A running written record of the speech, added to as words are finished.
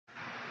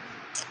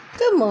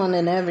Good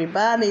morning,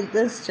 everybody.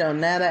 This is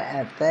Jonetta,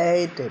 and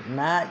they did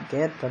not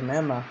get the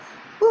memo.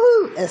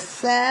 Woohoo! It's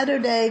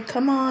Saturday.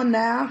 Come on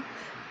now.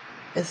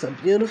 It's a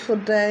beautiful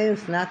day.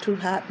 It's not too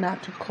hot,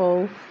 not too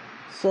cold.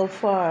 So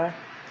far,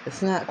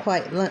 it's not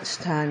quite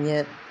lunchtime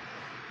yet.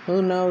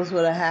 Who knows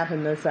what'll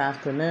happen this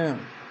afternoon?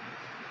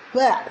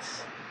 But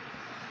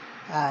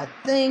I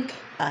think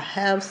I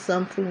have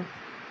something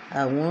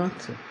I want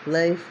to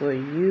play for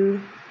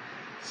you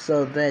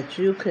so that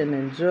you can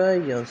enjoy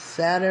your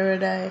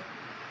Saturday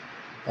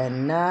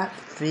and not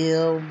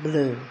feel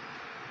blue.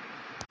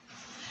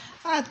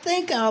 I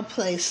think I'll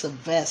play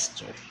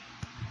Sylvester.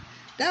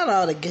 That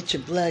ought to get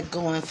your blood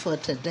going for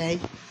today.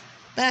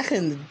 Back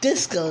in the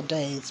disco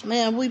days,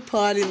 man, we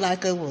partied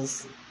like it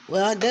was,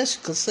 well, I guess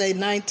you could say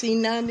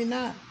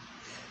 1999.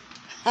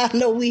 I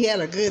know we had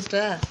a good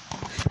time.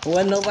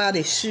 Wasn't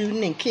nobody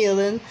shooting and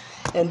killing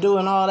and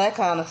doing all that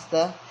kind of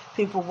stuff.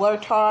 People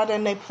worked hard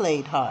and they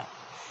played hard.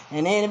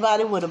 And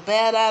anybody with a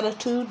bad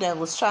attitude that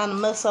was trying to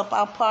mess up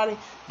our party,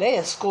 they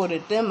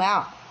escorted them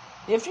out.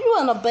 If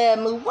you're in a bad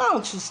mood, why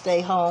don't you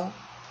stay home?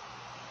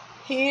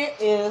 Here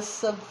is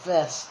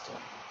Sylvester.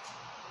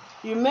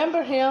 You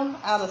remember him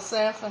out of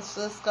San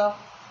Francisco?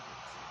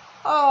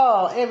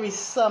 Oh, every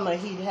summer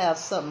he'd have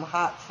something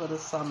hot for the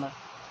summer.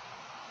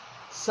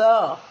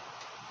 So,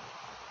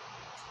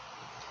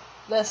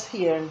 let's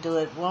hear him do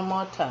it one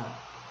more time.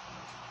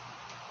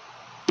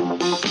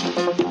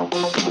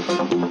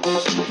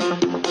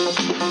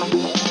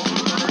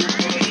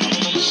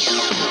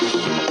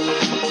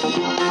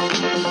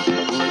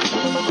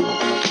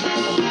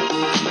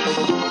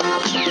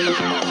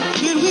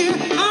 When we're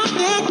out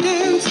there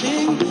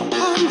dancing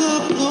on the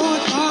floor,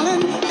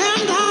 darling,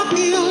 and I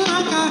feel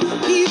like I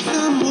need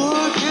some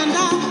more, and I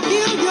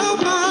feel your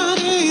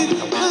body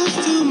close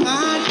to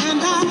mine, and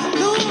I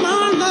know my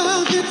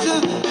love, it's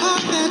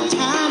about that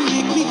time.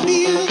 Make me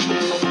feel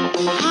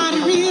hot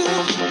and real,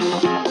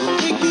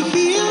 make me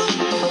feel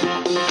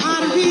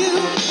hot and real.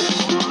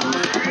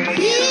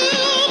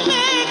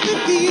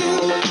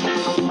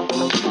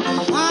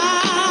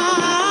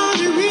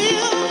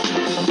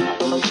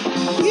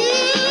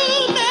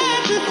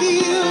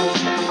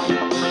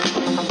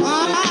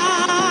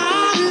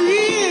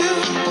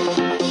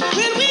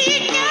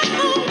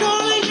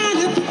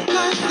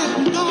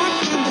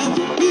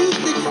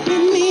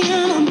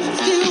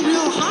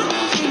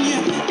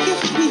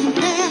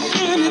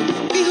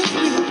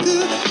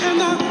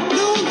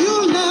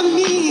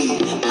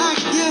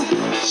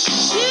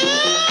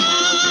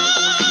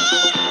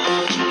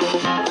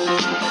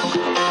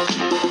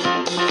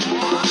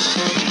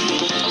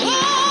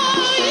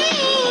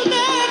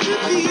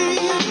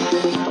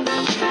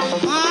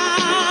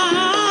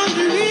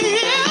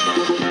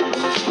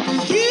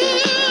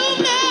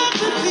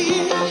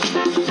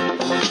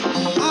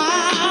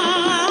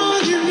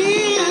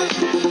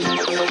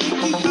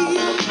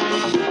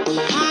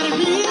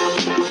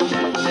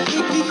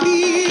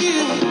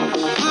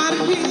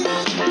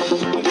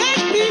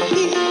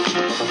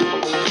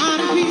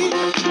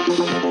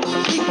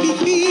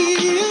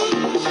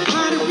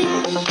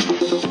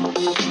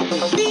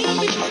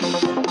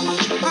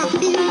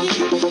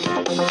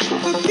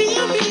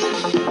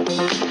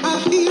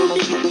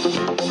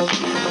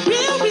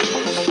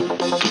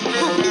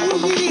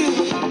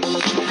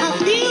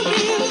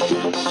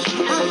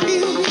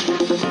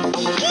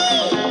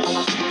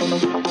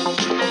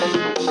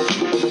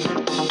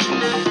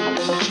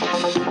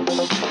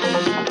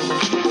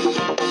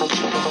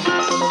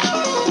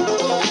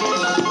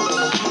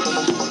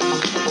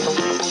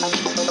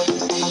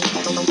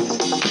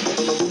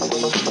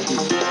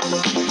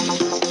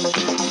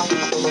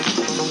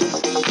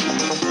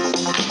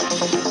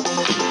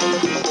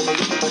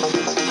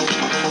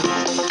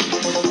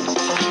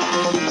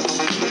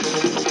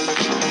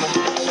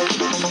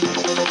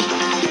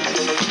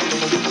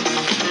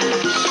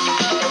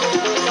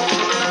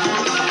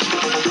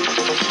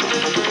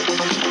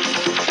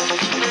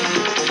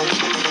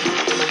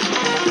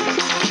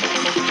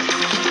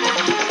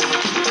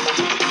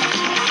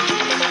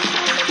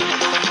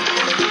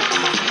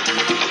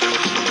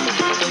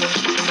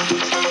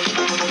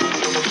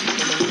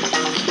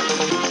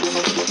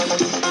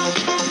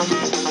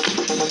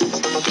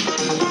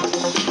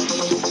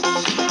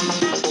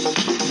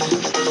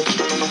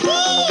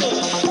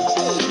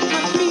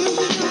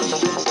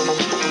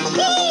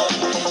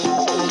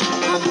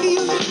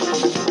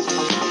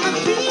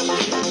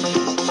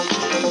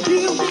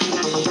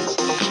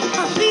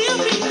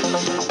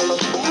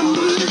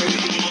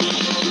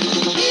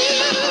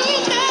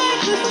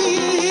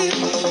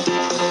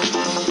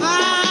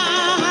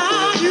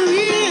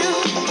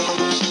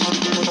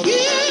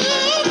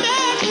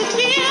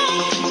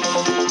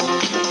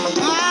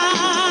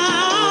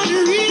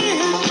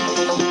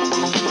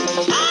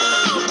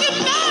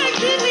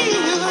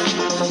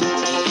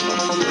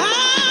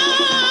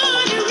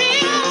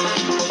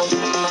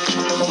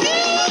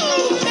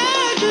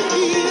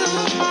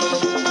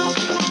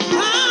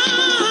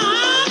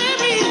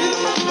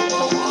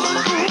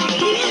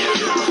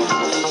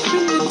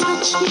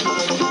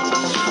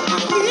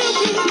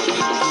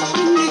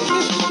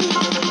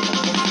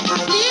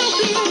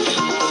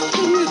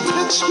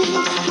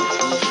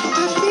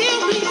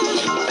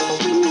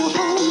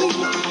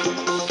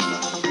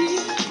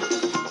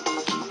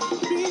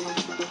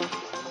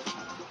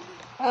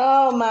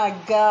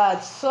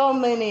 so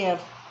many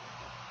of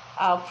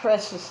our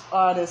precious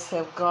artists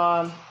have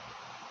gone.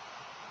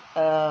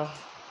 Uh,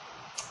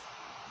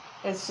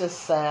 it's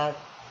just sad.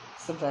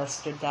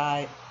 Sylvester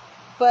died.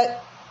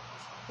 But,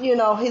 he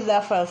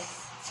left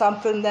us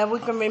something that we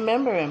can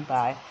remember him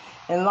by.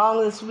 As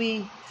long as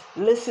we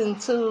listen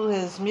to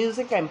his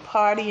music and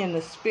party in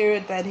the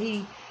spirit that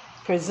he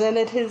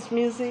presented his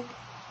music,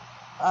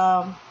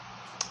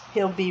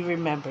 he'll be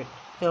remembered.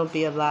 He'll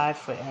be alive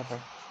forever.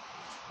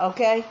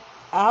 Okay?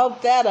 I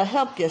hope that'll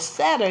help your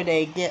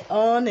Saturday get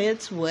on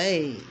its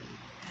way.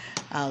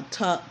 I'll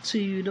talk to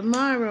you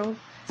tomorrow.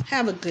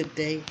 Have a good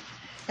day.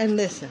 And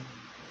listen,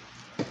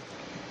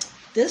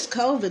 this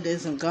COVID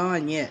isn't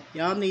gone yet.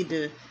 Y'all need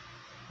to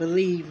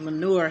believe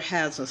manure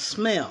has a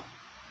smell.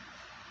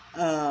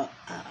 I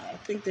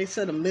think they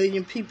said 1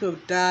 million people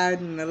have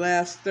died in the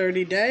last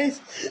 30 days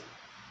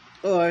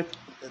or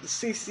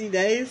 60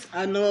 days.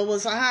 I know it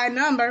was a high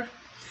number,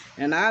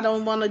 and I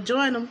don't want to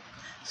join them.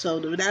 So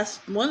that's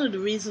one of the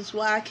reasons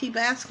why I keep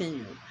asking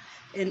you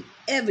in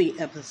every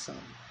episode.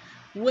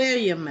 Wear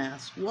your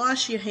mask,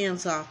 wash your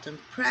hands often,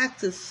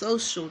 practice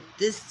social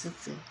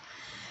distancing.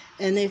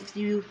 And if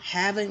you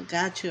haven't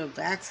got your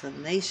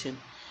vaccination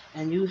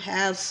and you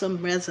have some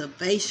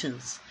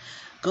reservations,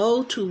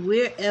 go to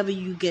wherever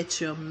you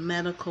get your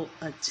medical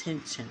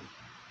attention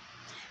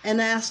and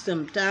ask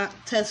them, Doc,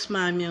 test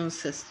my immune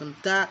system.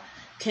 Doc,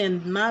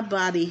 can my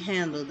body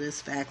handle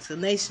this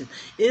vaccination?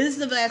 Is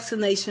the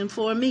vaccination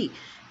for me?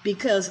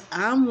 Because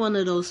I'm one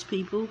of those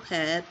people who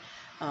had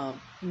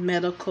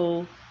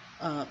medical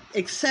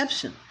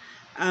exception.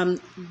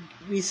 I'm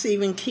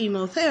receiving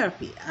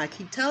chemotherapy. I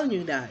keep telling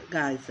you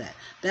guys that.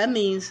 That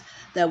means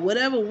that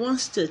whatever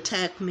wants to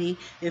attack me,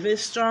 if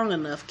it's strong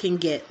enough, can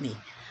get me.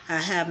 I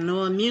have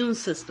no immune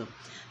system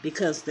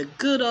because the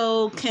good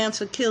old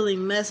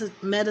cancer-killing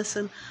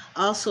medicine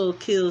also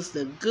kills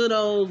the good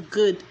old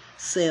good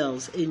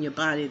cells in your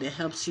body that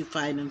helps you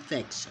fight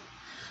infection.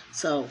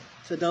 So,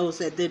 for those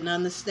that didn't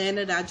understand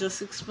it, I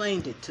just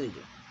explained it to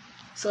you.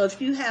 So,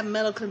 if you have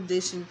medical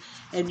condition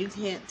and you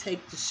can't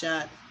take the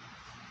shot,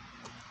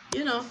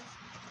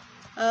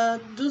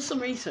 do some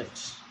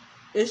research.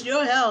 It's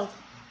your health.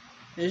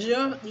 It's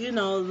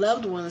your,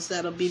 loved ones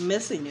that'll be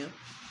missing you.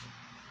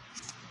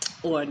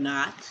 Or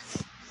not.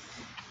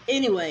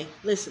 Anyway,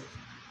 listen.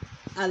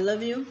 I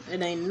love you.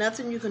 It ain't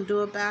nothing you can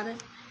do about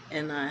it.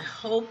 And I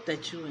hope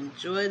that you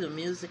enjoy the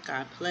music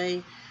I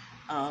play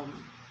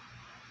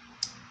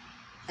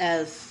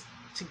as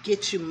to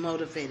get you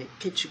motivated,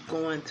 get you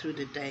going through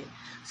the day.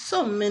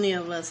 So many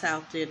of us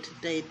out there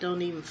today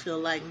don't even feel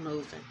like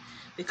moving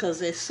because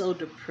they're so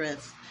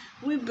depressed.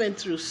 We've been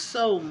through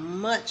so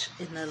much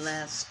in the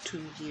last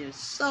 2 years.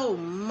 So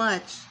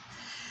much.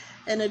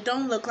 And it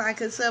don't look like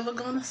it's ever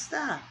going to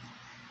stop.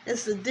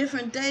 It's a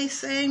different day,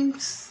 same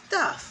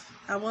stuff.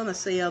 I want to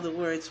say other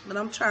words, but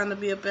I'm trying to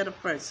be a better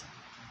person.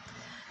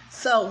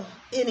 So,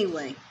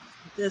 anyway,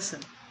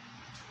 listen.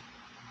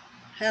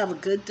 Have a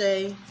good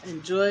day.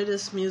 Enjoy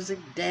this music.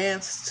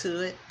 Dance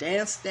to it.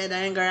 Dance that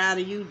anger out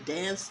of you.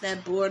 Dance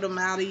that boredom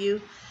out of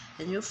you.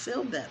 And you'll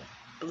feel better.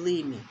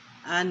 Believe me.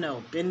 I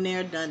know. Been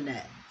there, done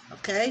that.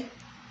 Okay?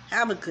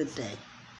 Have a good day.